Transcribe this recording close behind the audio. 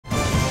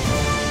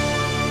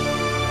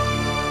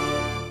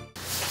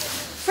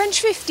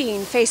French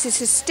 15 faces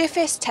his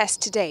stiffest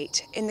test to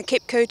date in the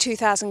Kipco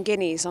 2000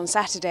 Guineas on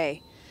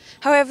Saturday.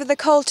 However, the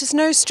colt is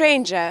no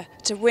stranger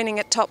to winning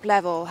at top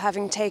level,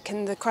 having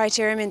taken the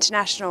Criterium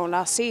International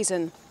last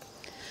season.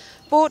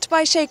 Bought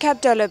by Sheikh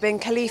Abdullah bin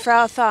Khalifa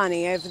Al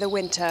Thani over the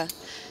winter,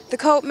 the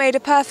colt made a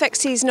perfect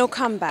seasonal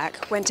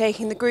comeback when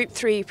taking the Group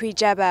 3 Prix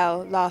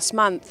Jebel last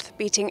month,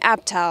 beating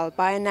Abtal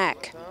by a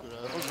neck.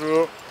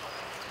 Bonjour.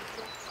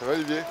 Ça va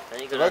Olivier?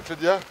 Ça va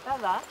Claudia? Ça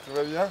va. Tout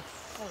va bien?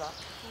 Ça va.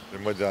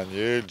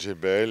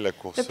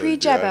 The Prix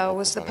Jebel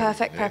was the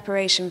perfect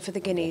preparation for the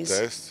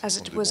Guineas, as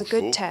it was a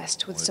good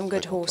test with some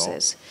good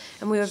horses,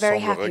 and we were very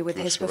happy with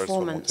his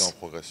performance.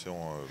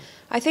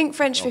 I think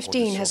French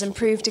 15 has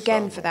improved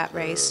again for that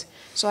race,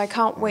 so I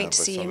can't wait to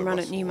see him run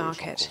at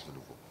Newmarket.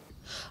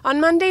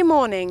 On Monday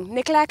morning,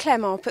 Nicolas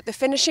Clément put the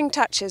finishing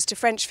touches to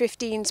French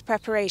 15's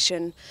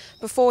preparation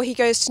before he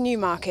goes to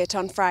Newmarket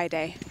on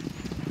Friday.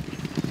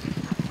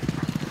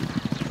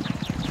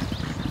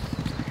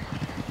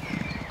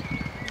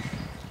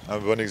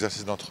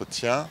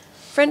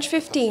 French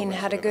 15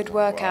 had a good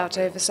workout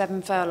over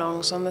 7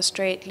 furlongs on the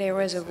straight Les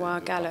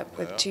Reservoirs Gallop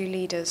with 2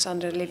 leaders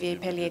under Olivier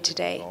Pellier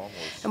today,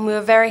 and we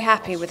were very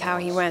happy with how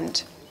he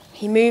went.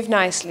 He moved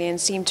nicely and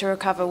seemed to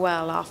recover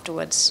well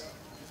afterwards.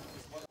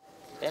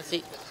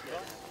 Merci.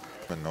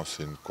 The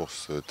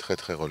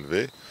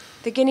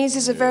Guineas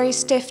is a very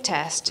stiff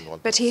test,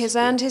 but he has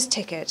earned his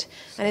ticket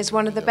and is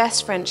one of the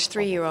best French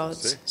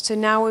 3-year-olds, so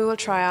now we will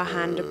try our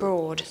hand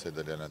abroad.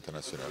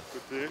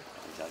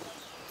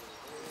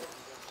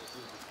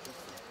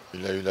 The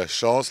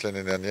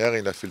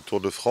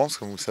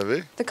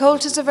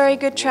colt is a very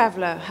good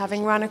traveller,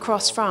 having run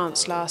across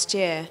France last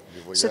year,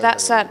 so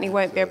that certainly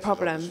won't be a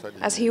problem,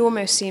 as he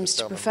almost seems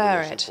to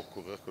prefer it.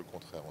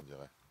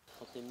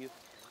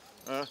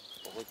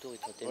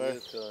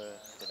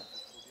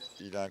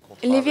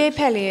 Olivier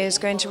Pellier is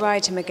going to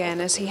ride him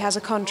again as he has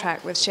a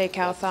contract with Sheikh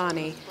Al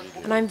Thani,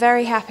 and I'm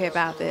very happy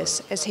about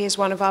this as he is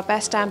one of our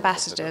best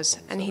ambassadors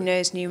and he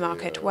knows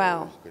Newmarket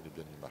well.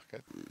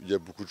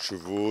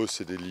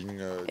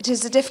 It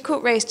is a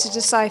difficult race to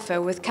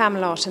decipher with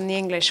Camelot and the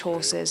English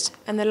horses,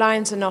 and the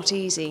lines are not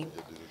easy.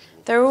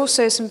 There are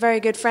also some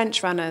very good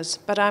French runners,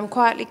 but I'm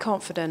quietly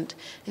confident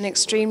and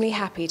extremely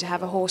happy to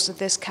have a horse of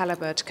this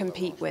calibre to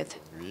compete with.